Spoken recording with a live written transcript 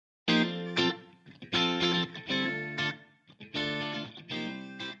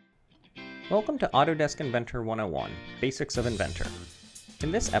Welcome to Autodesk Inventor 101, Basics of Inventor.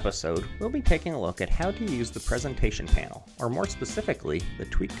 In this episode, we'll be taking a look at how to use the presentation panel, or more specifically, the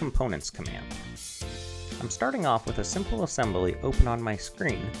Tweak Components command. I'm starting off with a simple assembly open on my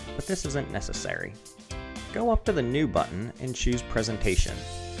screen, but this isn't necessary. Go up to the New button and choose Presentation.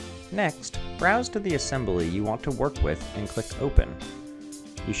 Next, browse to the assembly you want to work with and click Open.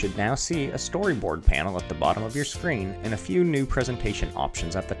 You should now see a storyboard panel at the bottom of your screen and a few new presentation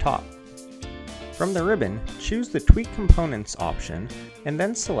options at the top. From the ribbon, choose the Tweak Components option and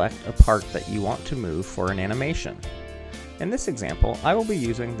then select a part that you want to move for an animation. In this example, I will be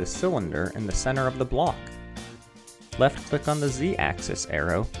using the cylinder in the center of the block. Left-click on the Z-axis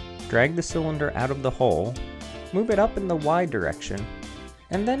arrow, drag the cylinder out of the hole, move it up in the Y direction,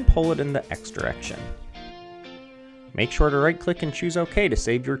 and then pull it in the X direction. Make sure to right-click and choose OK to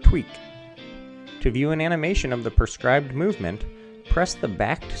save your tweak. To view an animation of the prescribed movement, press the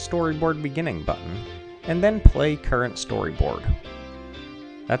Back to Storyboard Beginning button, and then play Current Storyboard.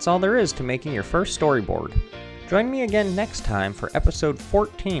 That's all there is to making your first storyboard. Join me again next time for episode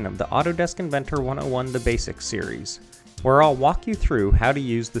 14 of the Autodesk Inventor 101 The Basics series, where I'll walk you through how to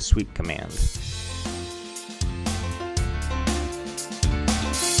use the sweep command.